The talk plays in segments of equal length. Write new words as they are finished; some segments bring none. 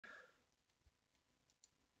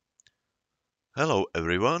Hello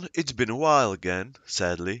everyone, it's been a while again,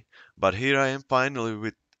 sadly, but here I am finally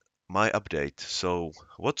with my update. So,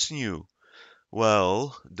 what's new?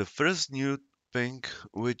 Well, the first new thing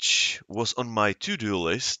which was on my to-do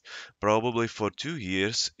list probably for 2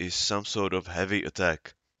 years is some sort of heavy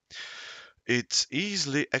attack. It's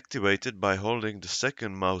easily activated by holding the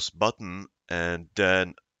second mouse button and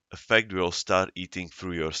then effect will start eating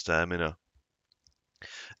through your stamina.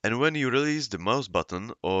 And when you release the mouse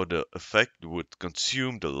button or the effect would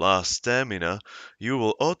consume the last stamina, you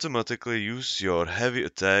will automatically use your heavy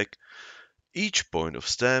attack. Each point of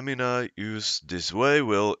stamina used this way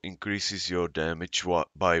will increases your damage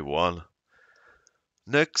by 1.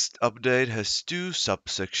 Next update has two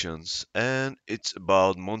subsections and it's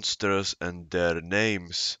about monsters and their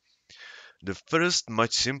names. The first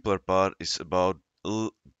much simpler part is about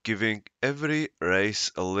giving every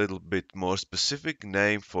race a little bit more specific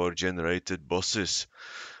name for generated bosses,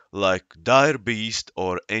 like Dire Beast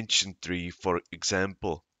or Ancient Tree for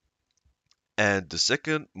example. And the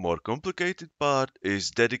second, more complicated part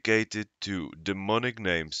is dedicated to demonic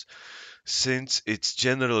names. Since it's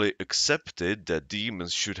generally accepted that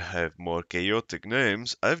demons should have more chaotic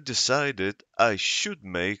names, I've decided I should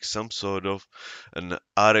make some sort of an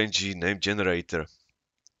RNG name generator.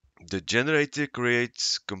 The generator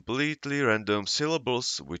creates completely random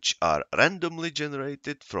syllables which are randomly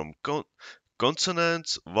generated from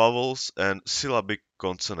consonants, vowels, and syllabic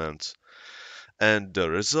consonants. And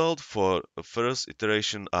the result for a first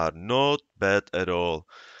iteration are not bad at all.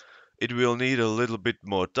 It will need a little bit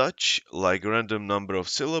more touch, like random number of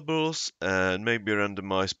syllables and maybe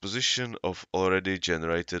randomized position of already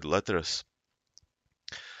generated letters.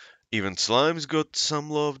 Even slimes got some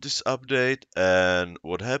love this update, and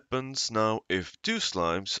what happens now if two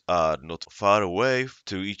slimes are not far away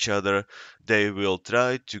to each other, they will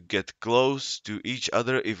try to get close to each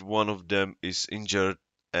other if one of them is injured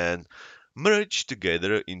and merge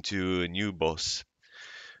together into a new boss.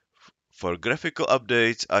 For graphical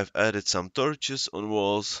updates, I've added some torches on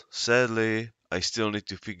walls. Sadly, I still need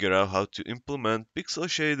to figure out how to implement pixel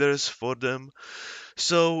shaders for them,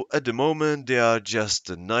 so at the moment they are just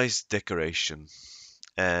a nice decoration.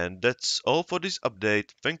 And that's all for this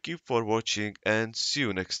update. Thank you for watching and see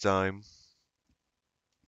you next time.